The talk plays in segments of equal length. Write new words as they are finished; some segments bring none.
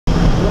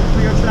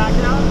track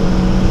out.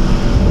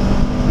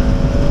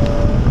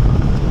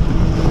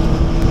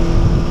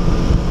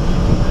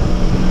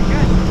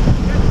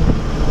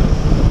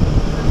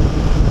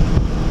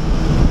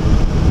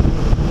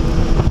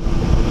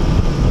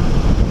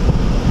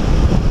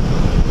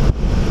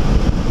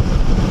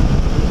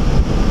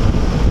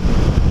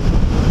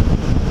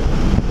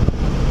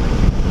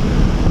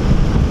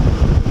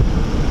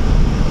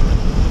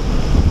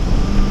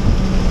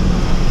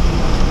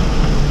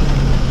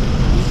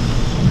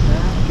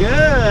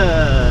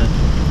 Good.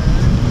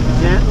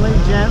 Gently,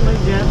 gently,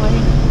 gently.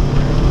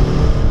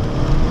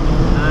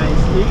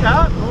 Nice.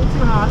 Oh, a little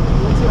too hot. A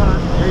little too hot.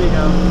 There you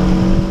go.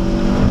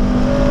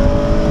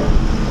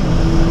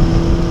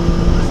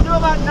 Let's do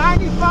about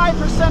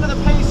 95% of the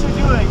pace you're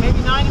doing. Maybe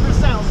 90%.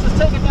 Let's just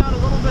take it down a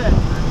little bit.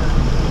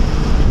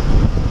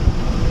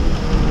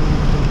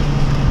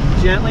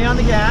 Gently on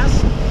the gas.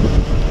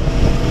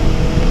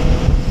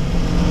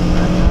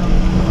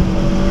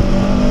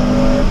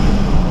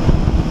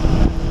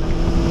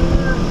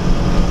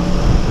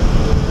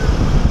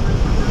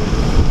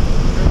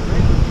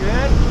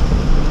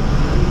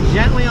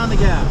 Gently on the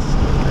gas.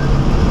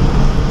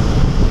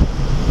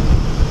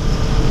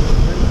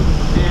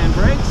 And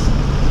brakes.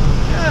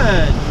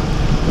 Good.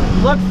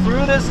 Look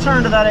through this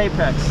turn to that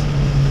apex.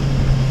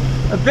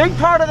 A big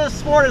part of this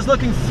sport is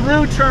looking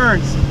through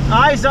turns.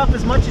 Eyes up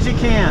as much as you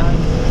can.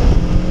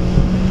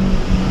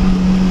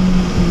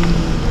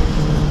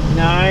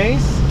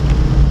 Nice.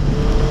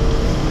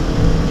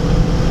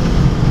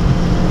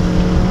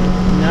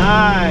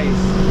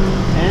 Nice.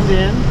 And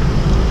in.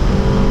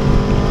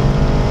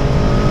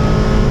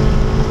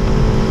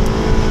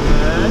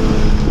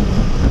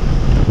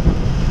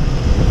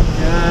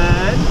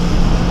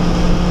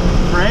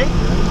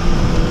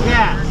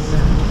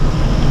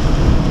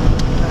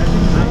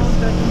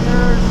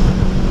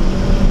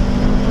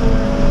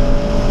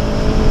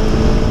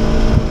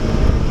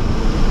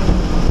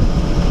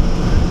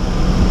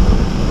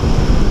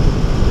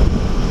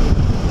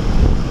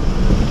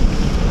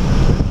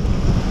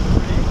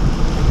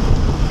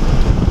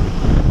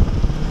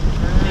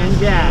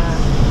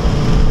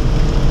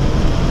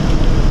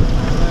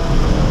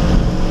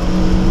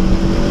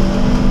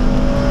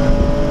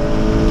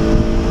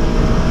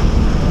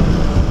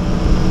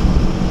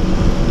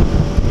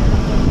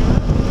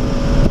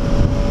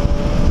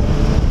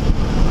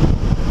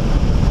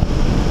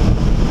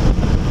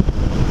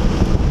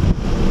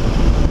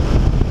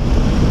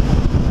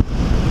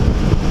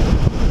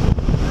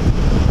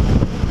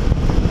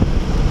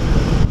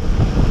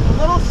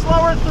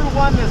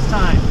 This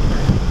time.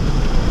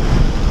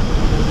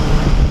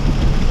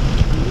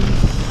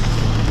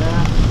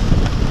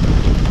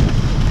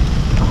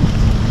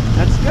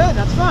 That's good,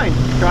 that's fine.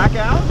 Track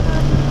out.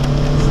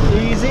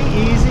 Easy,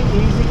 easy,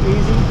 easy,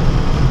 easy.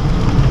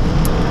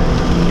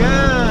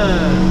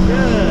 Good,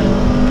 good.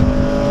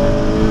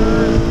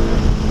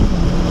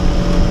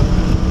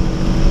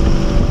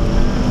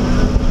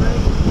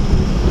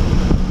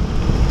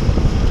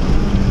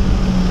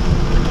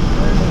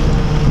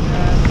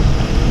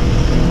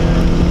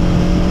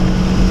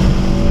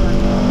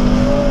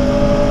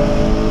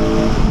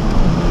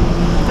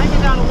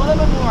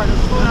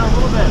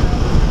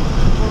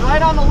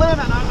 On the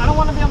limit. I don't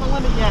want to be on the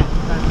limit yet.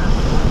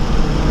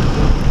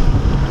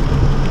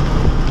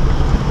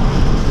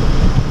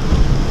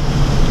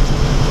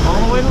 All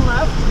the way to the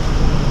left.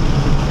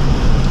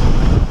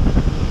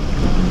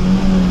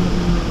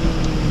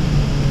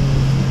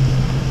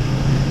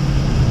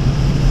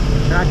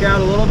 Track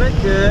out a little bit.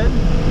 Good.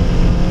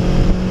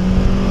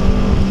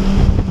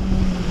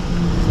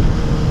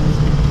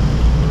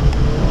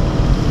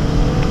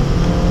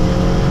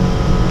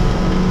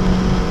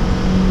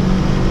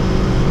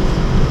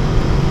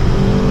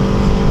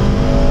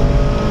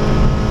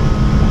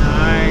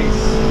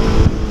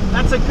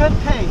 A good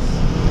pace.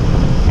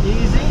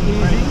 Easy,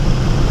 easy.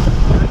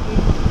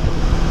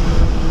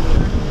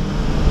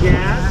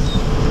 Gas.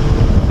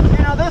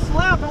 You know, this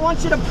lap, I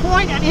want you to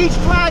point at each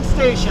flag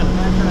station.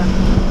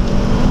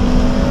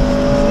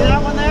 See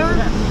that one there?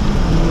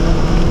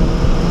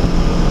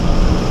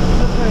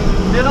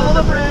 Middle of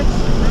the bridge.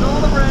 Middle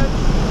of the bridge.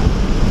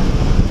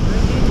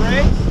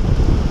 Brakes.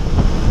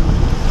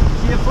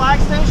 See a flag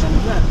station?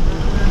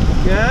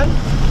 Good.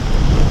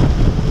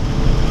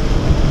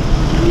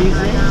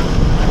 Easy.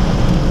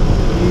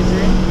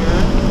 Easy,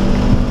 good.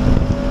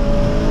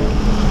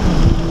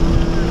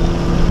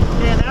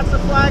 Okay, that's a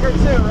flagger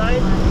too,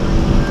 right?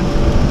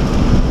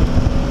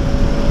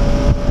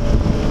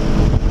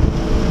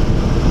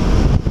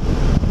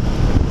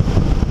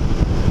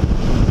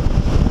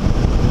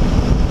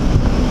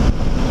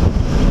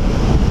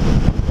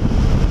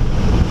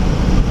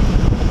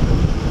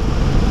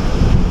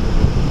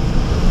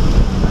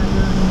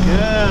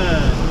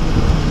 Good.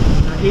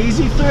 Now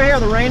easy through here.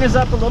 The rain is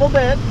up a little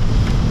bit.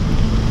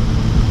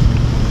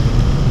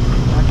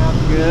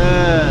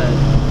 Good.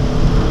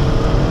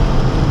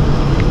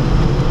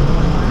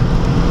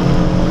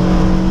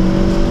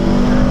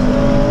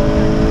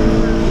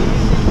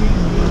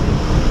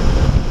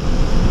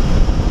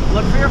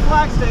 Look for your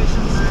flag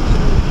stations.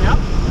 Yep.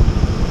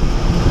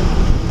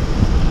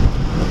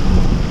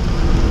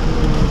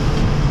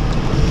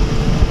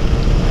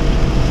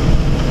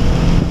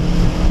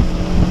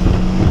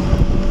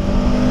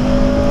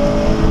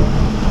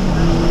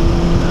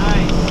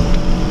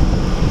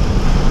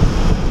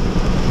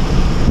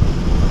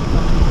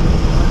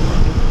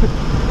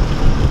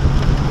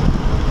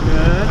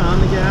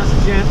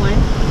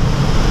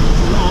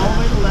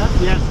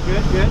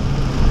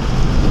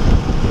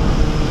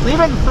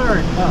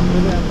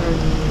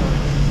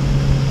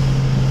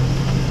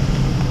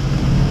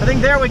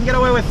 think there we can get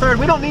away with third.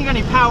 We don't need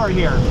any power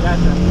here.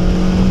 Gotcha.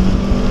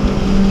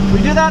 We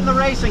do that in the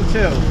racing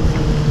too.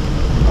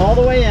 All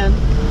the way in.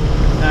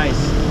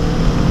 Nice.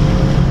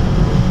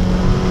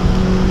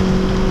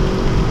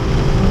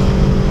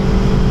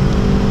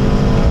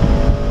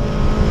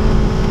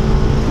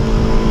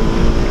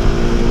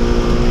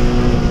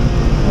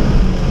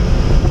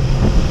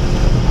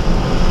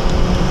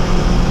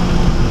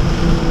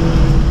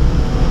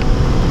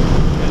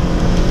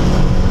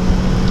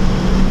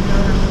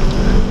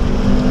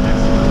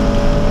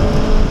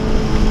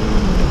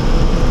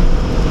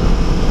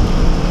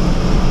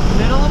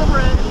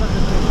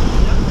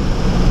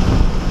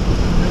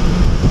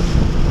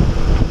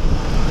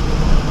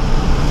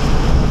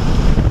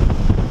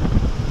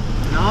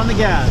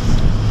 Gas.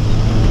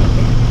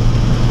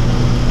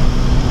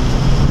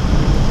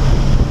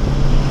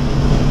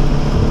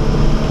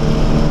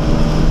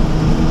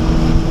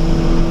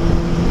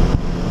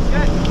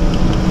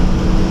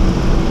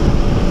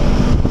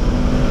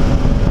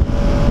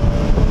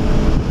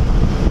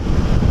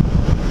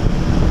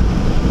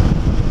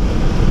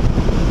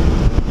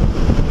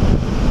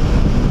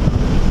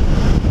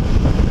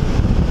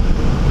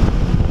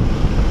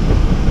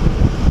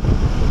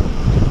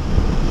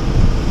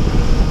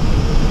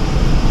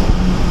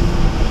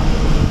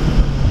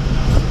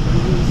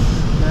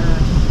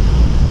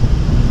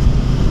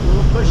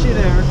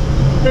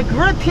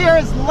 Here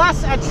is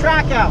less at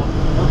track out.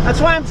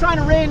 That's why I'm trying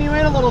to rein you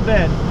in a little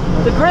bit.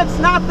 The grip's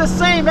not the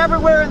same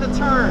everywhere in the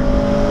turn,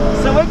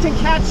 so it can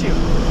catch you.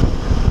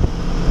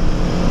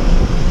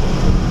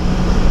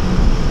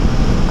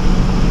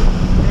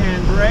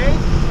 And brake,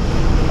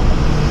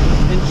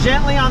 and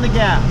gently on the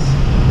gas.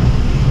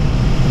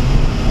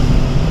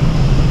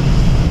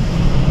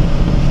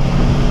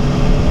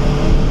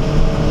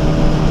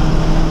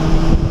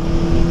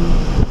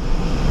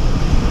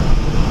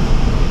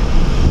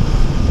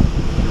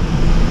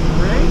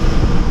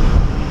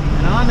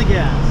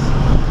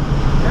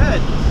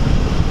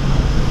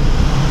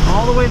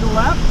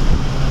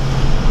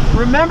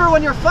 Remember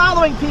when you're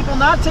following people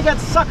not to get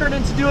suckered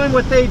into doing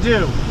what they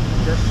do.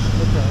 Yes,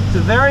 okay. It's a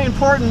very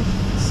important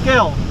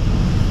skill,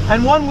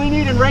 and one we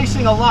need in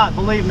racing a lot,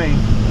 believe me.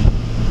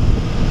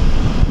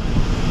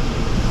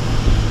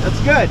 That's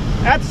good.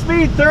 At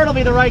speed, third will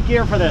be the right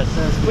gear for this.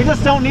 We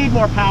just don't need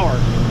more power.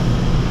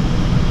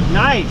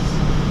 Nice.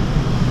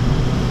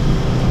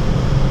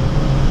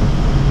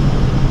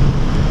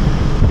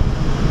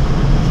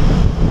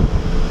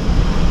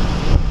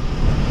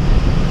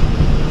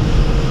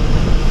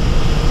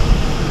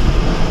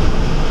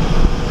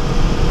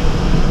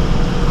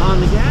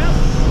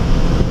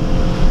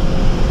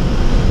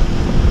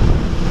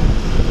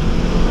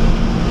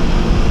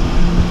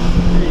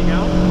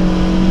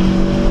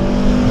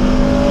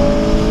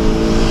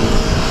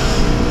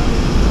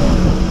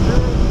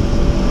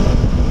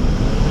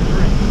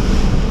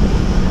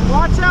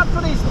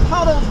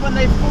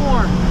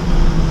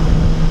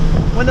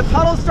 When the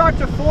puddles start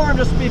to form,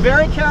 just be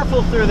very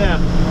careful through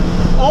them.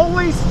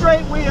 Always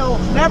straight wheel,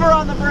 never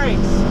on the brakes.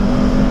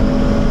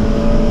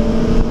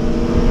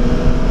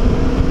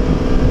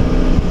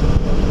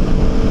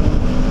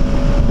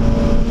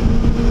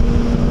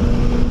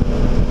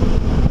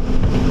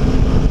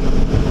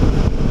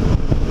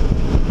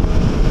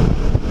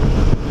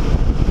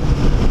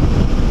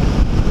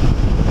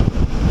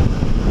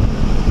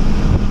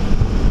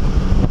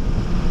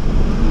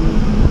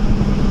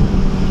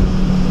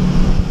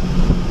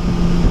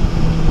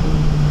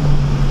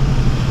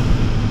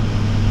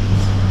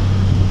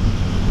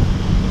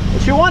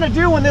 To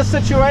do in this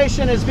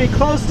situation is be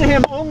close to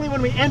him only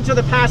when we enter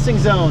the passing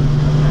zone,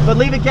 but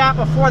leave a gap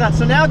before that.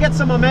 So now get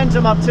some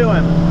momentum up to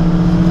him.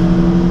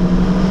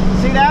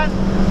 See that?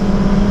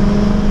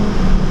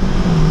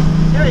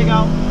 There you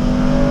go.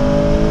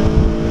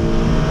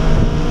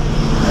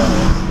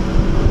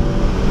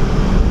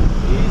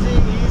 Easy,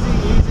 easy,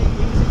 easy,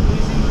 easy,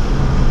 easy.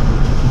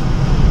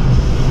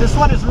 This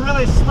one is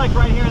really slick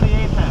right here in the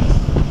apex.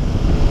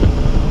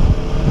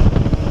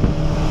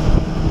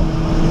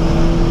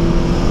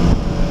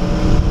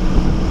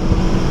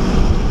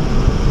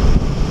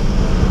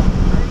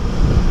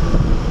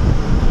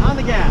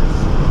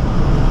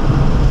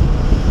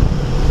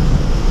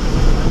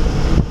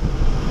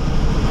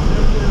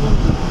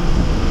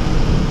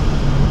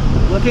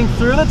 Looking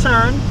through the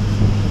turn.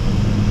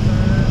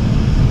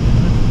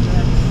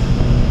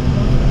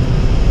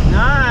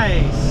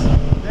 Nice.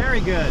 Very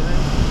good.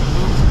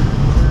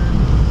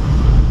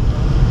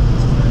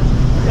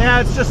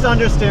 Yeah, it's just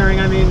understeering.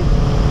 I mean,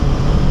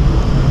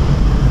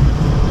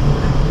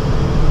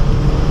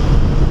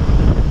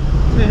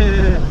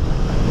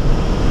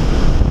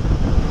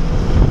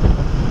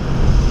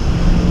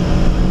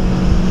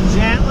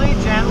 gently,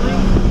 gently.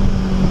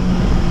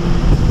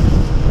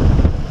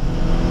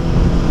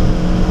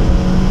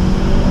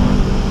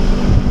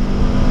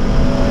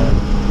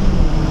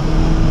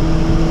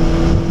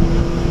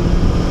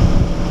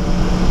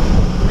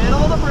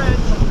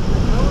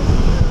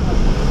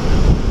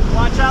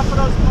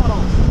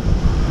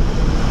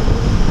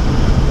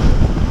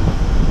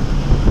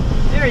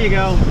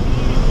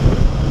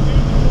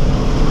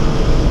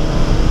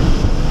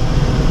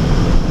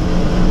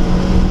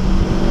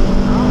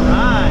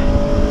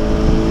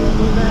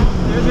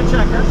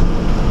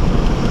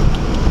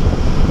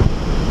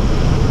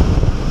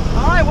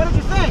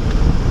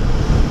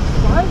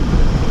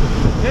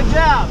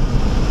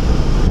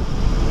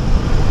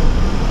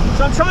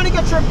 So I'm trying to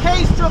get your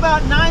pace to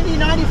about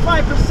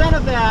 90–95%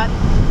 of that,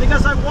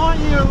 because I want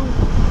you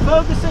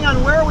focusing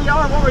on where we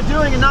are, what we're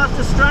doing, and not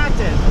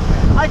distracted.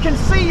 I can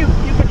see you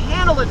can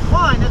handle it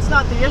fine, that's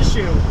not the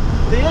issue.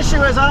 The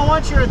issue is I don't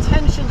want your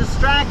attention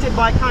distracted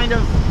by kind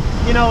of,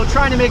 you know,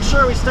 trying to make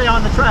sure we stay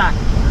on the track.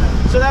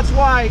 So that's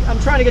why I'm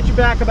trying to get you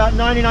back about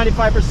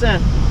 90–95%.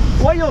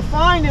 What you'll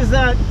find is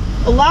that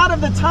a lot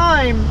of the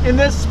time in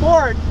this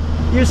sport,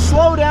 you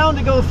slow down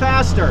to go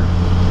faster.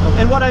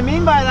 And what I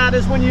mean by that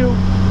is when you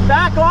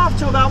back off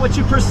to about what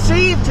you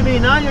perceive to be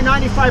 90 or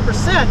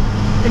 95%,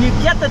 and you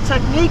get the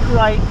technique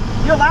right,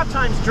 your lap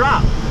times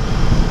drop.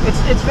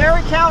 It's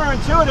very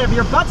counterintuitive.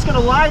 Your butt's going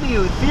to lie to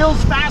you. It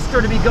feels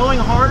faster to be going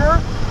harder,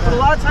 but a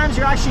lot of times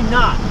you're actually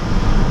not.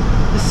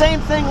 The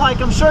same thing, like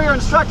I'm sure your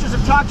instructors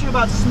have talked to you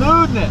about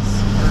smoothness.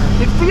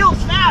 It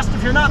feels fast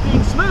if you're not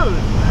being smooth,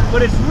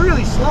 but it's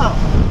really slow.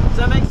 Does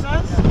that make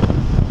sense?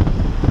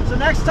 So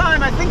next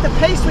time, I think the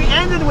pace we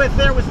ended with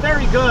there was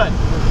very good.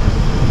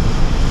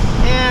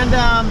 And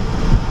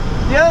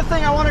the other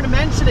thing I wanted to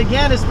mention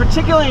again is,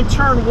 particularly in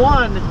turn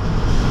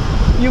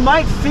 1, you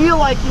might feel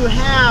like you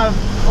have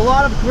a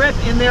lot of grip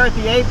in there at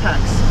the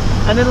apex.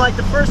 And then like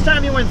the first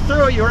time you went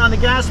through it, you were on the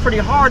gas pretty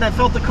hard, and I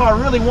felt the car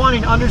really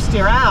wanting to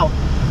understeer out.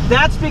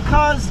 That's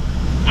because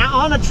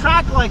on a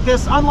track like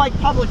this, unlike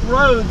public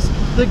roads,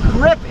 the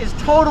grip is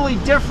totally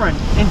different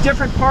in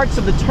different parts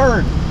of the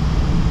turn.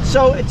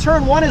 So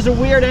turn 1 is a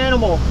weird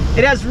animal.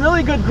 It has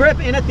really good grip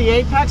in at the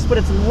apex, but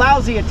it's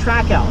lousy at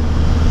track out.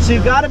 So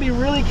you've got to be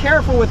really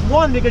careful with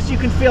 1, because you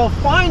can feel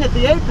fine at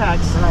the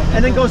apex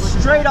and then go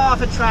straight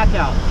off at track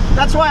out.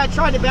 That's why I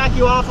tried to back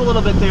you off a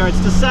little bit there. It's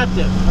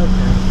deceptive.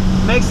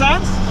 Okay. Make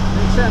sense?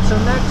 Makes sense. So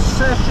next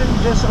session,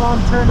 just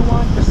on turn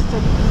 1, just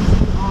take it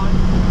easy on.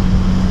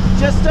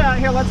 Just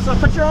here, let's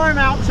put your arm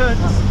out to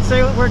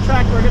say what we're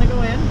going to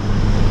go in.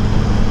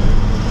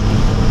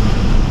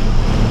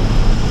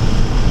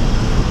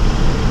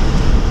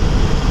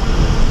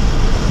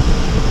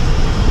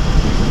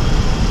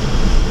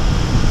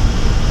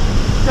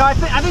 So I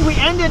think we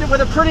ended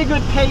with a pretty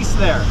good pace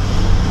there.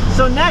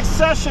 So next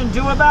session,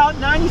 do about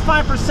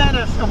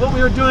 95% of what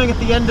we were doing at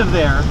the end of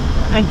there,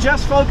 and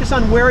just focus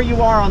on where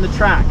you are on the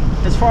track,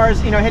 as far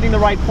as, you know, hitting the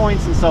right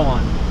points and so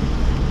on.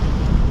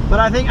 But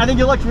I think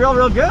you looked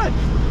real good.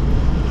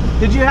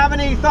 Did you have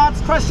any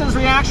thoughts, questions,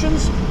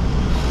 reactions?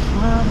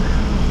 Man,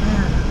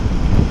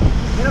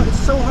 you know, it's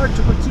so hard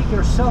to critique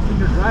yourself when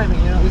you're driving.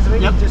 You know, it's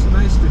really just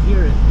nice to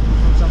hear it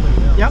from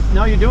somebody else. Yep.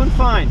 No, you're doing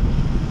fine.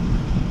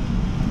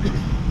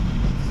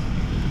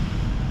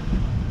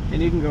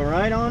 And you can go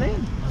right on in.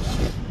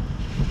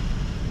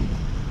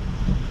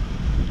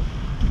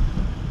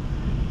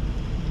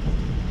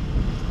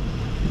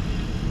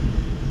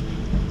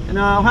 And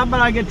how about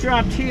I get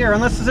dropped here,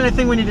 unless there's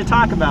anything we need to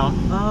talk about?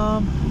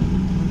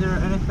 Is there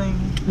anything?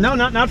 No,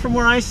 not from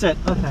where I sit.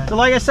 Okay. So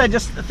like I said,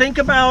 just think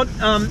about,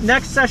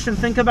 next session,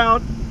 think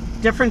about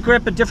different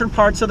grip at different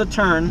parts of the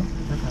turn.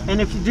 Okay. And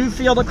if you do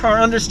feel the car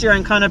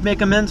understeering, kind of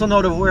make a mental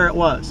note of where it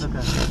was.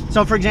 Okay.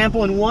 So for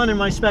example, in 1 in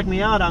my Spec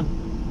Miata,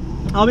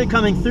 I'll be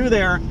coming through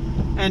there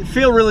and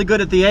feel really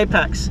good at the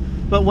apex.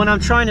 But when I'm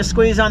trying to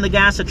squeeze on the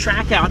gas at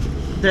track out,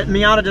 that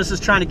Miata just is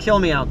trying to kill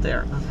me out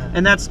there. Okay.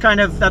 And that's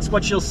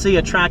what you'll see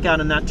at track out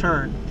in that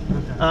turn.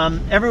 Okay.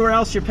 Everywhere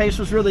else, your pace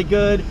was really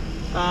good.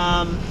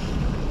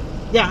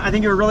 Yeah, I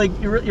think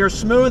you're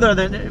smoother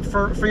than,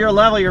 for your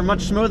level, you're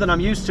much smoother than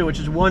I'm used to, which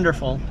is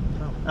wonderful.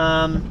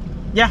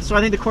 Yeah, so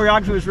I think the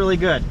choreography was really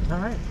good. All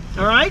right.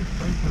 All right?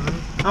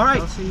 Thank you. All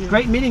right.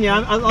 Great meeting you.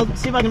 I'll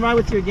see if I can ride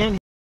with you again.